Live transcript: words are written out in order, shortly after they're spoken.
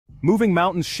Moving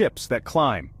mountains, ships that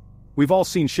climb. We've all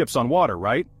seen ships on water,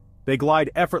 right? They glide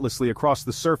effortlessly across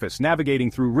the surface, navigating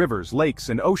through rivers, lakes,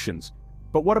 and oceans.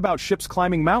 But what about ships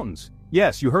climbing mountains?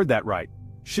 Yes, you heard that right.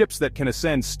 Ships that can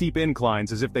ascend steep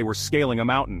inclines as if they were scaling a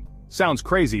mountain. Sounds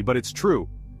crazy, but it's true.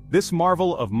 This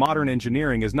marvel of modern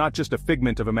engineering is not just a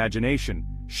figment of imagination.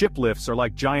 Ship lifts are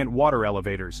like giant water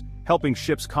elevators, helping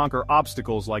ships conquer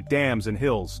obstacles like dams and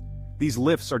hills. These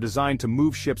lifts are designed to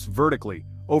move ships vertically,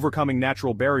 overcoming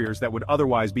natural barriers that would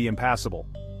otherwise be impassable.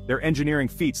 They're engineering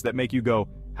feats that make you go,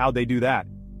 how'd they do that?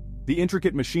 The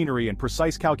intricate machinery and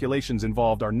precise calculations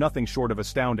involved are nothing short of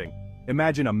astounding.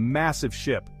 Imagine a massive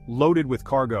ship, loaded with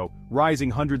cargo, rising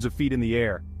hundreds of feet in the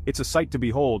air. It's a sight to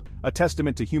behold, a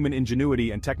testament to human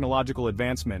ingenuity and technological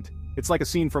advancement. It's like a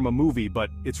scene from a movie, but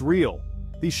it's real.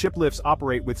 These ship lifts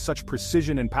operate with such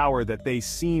precision and power that they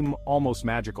seem almost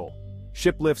magical.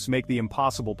 Ship lifts make the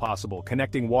impossible possible,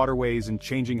 connecting waterways and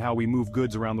changing how we move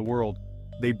goods around the world.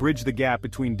 They bridge the gap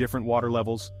between different water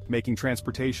levels, making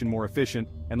transportation more efficient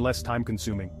and less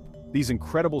time-consuming. These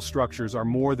incredible structures are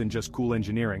more than just cool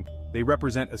engineering. They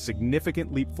represent a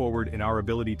significant leap forward in our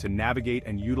ability to navigate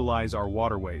and utilize our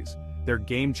waterways. They're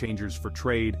game changers for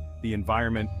trade, the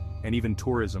environment, and even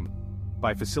tourism.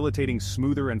 By facilitating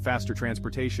smoother and faster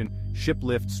transportation, ship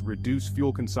lifts reduce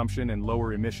fuel consumption and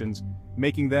lower emissions,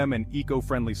 making them an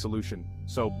eco-friendly solution.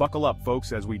 So buckle up,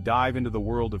 folks, as we dive into the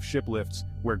world of ship lifts,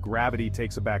 where gravity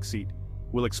takes a back seat.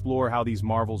 We'll explore how these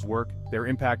marvels work, their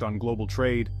impact on global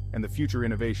trade, and the future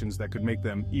innovations that could make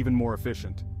them even more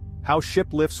efficient. How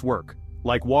ship lifts work.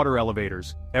 Like water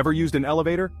elevators. Ever used an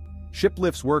elevator? Ship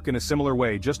lifts work in a similar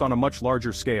way, just on a much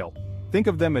larger scale. Think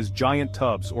of them as giant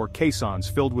tubs or caissons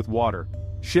filled with water.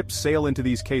 Ships sail into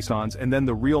these caissons and then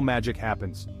the real magic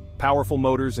happens. Powerful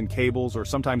motors and cables, or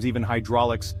sometimes even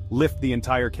hydraulics, lift the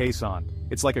entire caisson.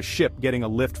 It's like a ship getting a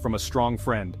lift from a strong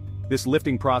friend. This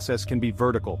lifting process can be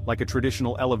vertical, like a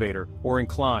traditional elevator, or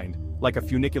inclined, like a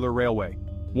funicular railway.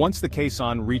 Once the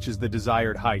caisson reaches the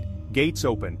desired height, gates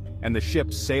open, and the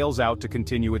ship sails out to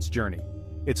continue its journey.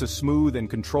 It's a smooth and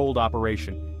controlled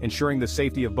operation, ensuring the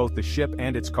safety of both the ship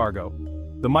and its cargo.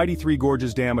 The mighty Three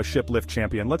Gorges Dam, a ship lift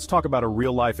champion. Let's talk about a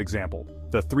real-life example.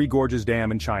 The Three Gorges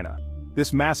Dam in China.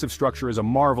 This massive structure is a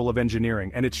marvel of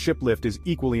engineering, and its ship lift is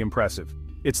equally impressive.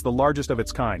 It's the largest of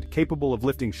its kind, capable of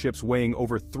lifting ships weighing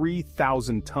over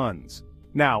 3,000 tons.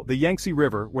 Now, the Yangtze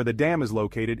River, where the dam is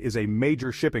located, is a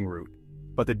major shipping route.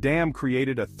 But the dam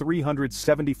created a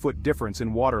 370-foot difference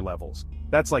in water levels.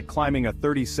 That's like climbing a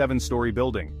 37-story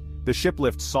building. The ship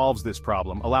lift solves this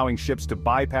problem, allowing ships to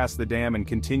bypass the dam and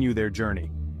continue their journey.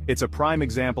 It's a prime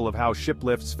example of how ship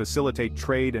lifts facilitate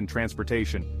trade and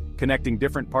transportation, connecting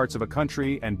different parts of a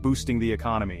country and boosting the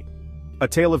economy. A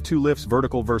tale of two lifts,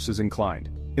 vertical versus inclined.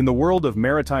 In the world of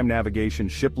maritime navigation,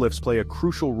 ship lifts play a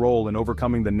crucial role in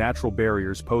overcoming the natural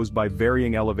barriers posed by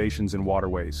varying elevations in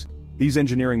waterways. These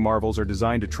engineering marvels are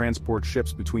designed to transport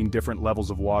ships between different levels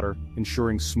of water,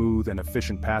 ensuring smooth and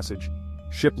efficient passage.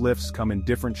 Ship lifts come in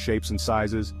different shapes and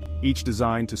sizes, each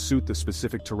designed to suit the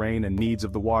specific terrain and needs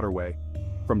of the waterway.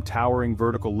 From towering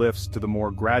vertical lifts to the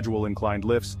more gradual inclined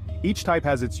lifts, each type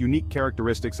has its unique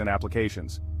characteristics and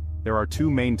applications. There are two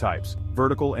main types,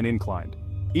 vertical and inclined.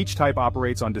 Each type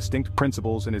operates on distinct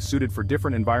principles and is suited for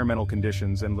different environmental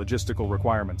conditions and logistical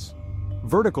requirements.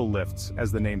 Vertical lifts,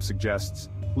 as the name suggests,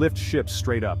 lift ships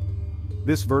straight up.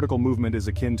 This vertical movement is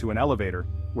akin to an elevator,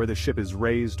 where the ship is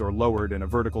raised or lowered in a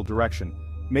vertical direction,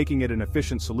 making it an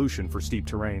efficient solution for steep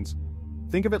terrains.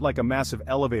 Think of it like a massive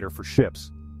elevator for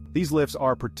ships. These lifts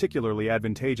are particularly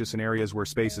advantageous in areas where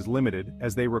space is limited,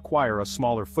 as they require a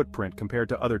smaller footprint compared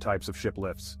to other types of ship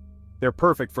lifts. They're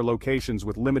perfect for locations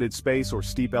with limited space or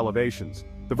steep elevations.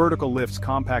 The vertical lift's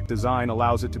compact design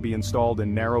allows it to be installed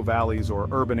in narrow valleys or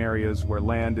urban areas where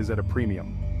land is at a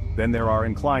premium. Then there are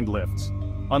inclined lifts.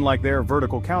 Unlike their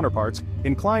vertical counterparts,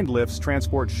 inclined lifts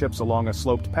transport ships along a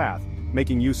sloped path,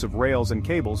 making use of rails and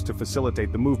cables to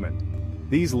facilitate the movement.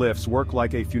 These lifts work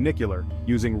like a funicular,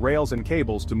 using rails and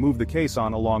cables to move the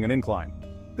caisson along an incline.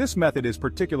 This method is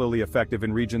particularly effective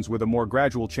in regions with a more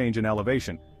gradual change in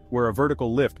elevation, where a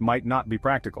vertical lift might not be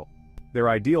practical. They're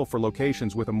ideal for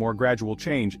locations with a more gradual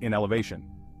change in elevation.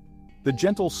 The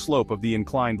gentle slope of the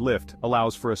inclined lift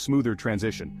allows for a smoother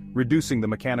transition, reducing the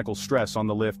mechanical stress on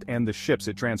the lift and the ships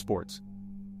it transports.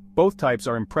 Both types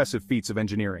are impressive feats of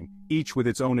engineering, each with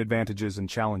its own advantages and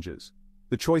challenges.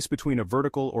 The choice between a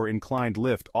vertical or inclined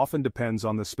lift often depends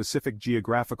on the specific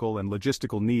geographical and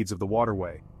logistical needs of the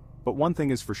waterway. But one thing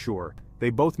is for sure,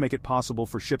 they both make it possible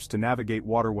for ships to navigate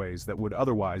waterways that would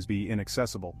otherwise be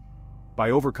inaccessible. By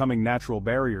overcoming natural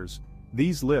barriers,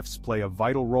 these lifts play a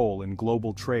vital role in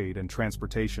global trade and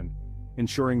transportation.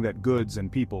 ensuring that goods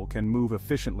and people can move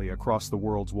efficiently across the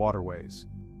world's waterways.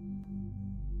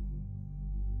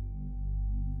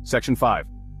 Section 5.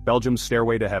 Belgium's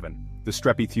Stairway to Heaven, the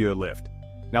Strepi lift.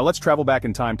 Now let's travel back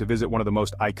in time to visit one of the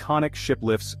most iconic ship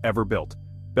lifts ever built,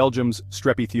 Belgium's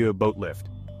Strepi boat lift.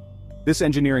 This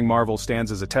engineering marvel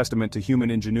stands as a testament to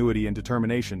human ingenuity and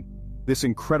determination. This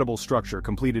incredible structure,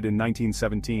 completed in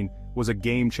 1917, was a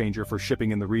game-changer for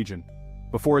shipping in the region.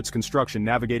 Before its construction,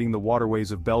 navigating the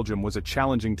waterways of Belgium was a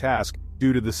challenging task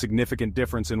due to the significant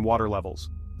difference in water levels.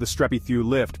 The Strepi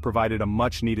lift provided a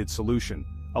much-needed solution,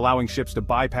 allowing ships to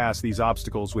bypass these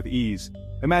obstacles with ease.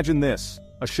 Imagine this,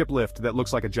 a ship lift that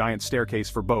looks like a giant staircase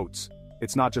for boats.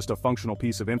 It's not just a functional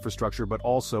piece of infrastructure but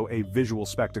also a visual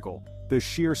spectacle. The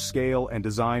sheer scale and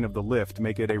design of the lift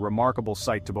make it a remarkable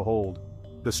sight to behold.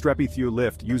 The Strepi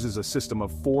lift uses a system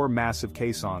of 4 massive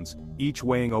caissons, each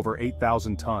weighing over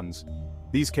 8,000 tons.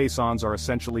 These caissons are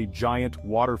essentially giant,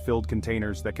 water-filled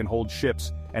containers that can hold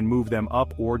ships and move them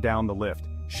up or down the lift.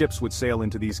 Ships would sail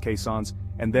into these caissons,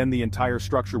 and then the entire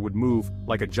structure would move,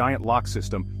 like a giant lock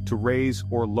system, to raise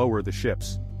or lower the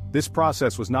ships. This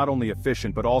process was not only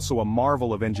efficient but also a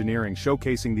marvel of engineering,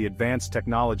 showcasing the advanced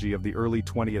technology of the early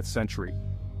 20th century.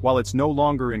 While it's no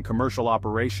longer in commercial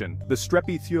operation, the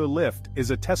Strepi lift is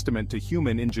a testament to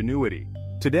human ingenuity.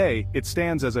 Today, it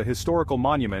stands as a historical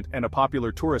monument and a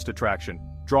popular tourist attraction,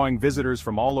 drawing visitors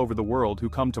from all over the world who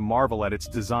come to marvel at its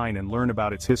design and learn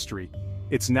about its history.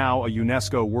 It's now a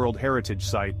UNESCO World Heritage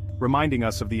Site, reminding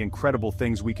us of the incredible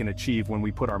things we can achieve when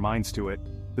we put our minds to it.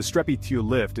 The Strepi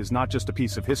lift is not just a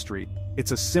piece of history,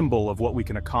 it's a symbol of what we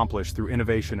can accomplish through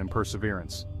innovation and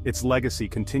perseverance. Its legacy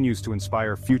continues to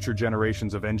inspire future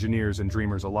generations of engineers and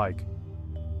dreamers alike.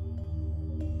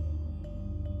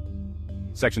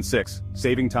 Section 6.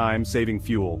 Saving time, saving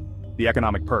fuel. The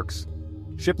economic perks.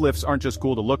 Ship lifts aren't just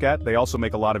cool to look at, they also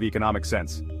make a lot of economic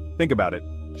sense. Think about it.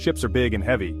 Ships are big and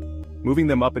heavy. Moving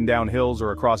them up and down hills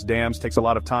or across dams takes a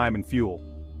lot of time and fuel.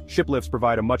 Ship lifts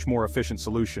provide a much more efficient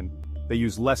solution. They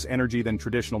use less energy than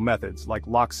traditional methods, like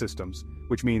lock systems,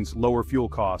 which means lower fuel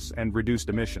costs and reduced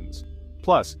emissions.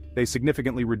 Plus, they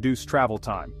significantly reduce travel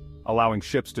time, allowing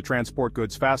ships to transport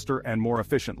goods faster and more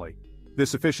efficiently.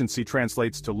 This efficiency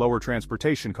translates to lower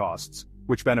transportation costs,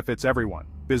 which benefits everyone,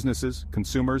 businesses,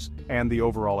 consumers, and the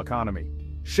overall economy.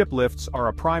 Ship lifts are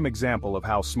a prime example of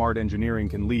how smart engineering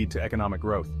can lead to economic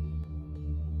growth.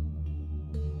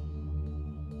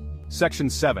 Section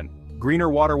 7. Greener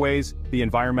waterways, the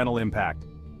environmental impact.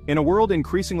 In a world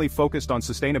increasingly focused on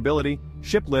sustainability,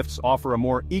 ship lifts offer a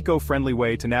more eco-friendly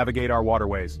way to navigate our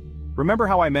waterways. Remember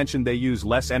how I mentioned they use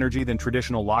less energy than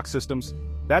traditional lock systems?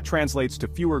 That translates to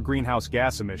fewer greenhouse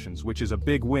gas emissions, which is a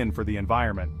big win for the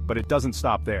environment, but it doesn't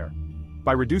stop there.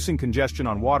 By reducing congestion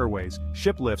on waterways,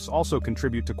 ship lifts also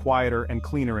contribute to quieter and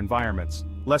cleaner environments.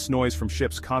 Less noise from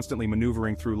ships constantly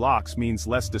maneuvering through locks means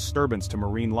less disturbance to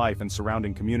marine life and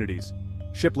surrounding communities.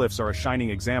 Ship lifts are a shining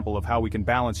example of how we can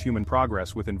balance human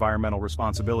progress with environmental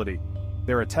responsibility.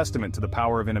 They're a testament to the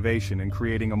power of innovation in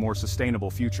creating a more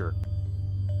sustainable future.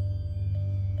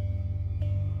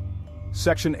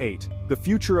 Section 8. The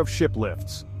future of ship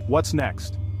lifts. What's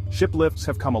next? Ship lifts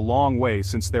have come a long way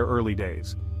since their early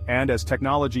days. And as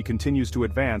technology continues to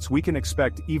advance, we can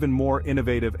expect even more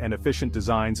innovative and efficient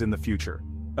designs in the future.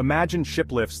 Imagine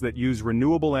ship lifts that use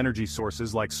renewable energy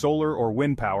sources like solar or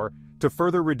wind power to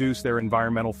further reduce their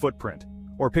environmental footprint.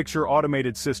 Or picture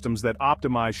automated systems that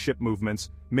optimize ship movements,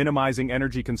 minimizing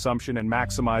energy consumption and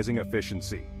maximizing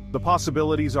efficiency. The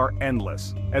possibilities are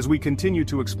endless. As we continue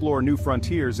to explore new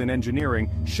frontiers in engineering,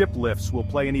 ship lifts will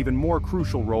play an even more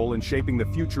crucial role in shaping the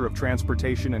future of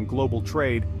transportation and global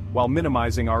trade while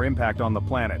minimizing our impact on the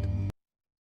planet.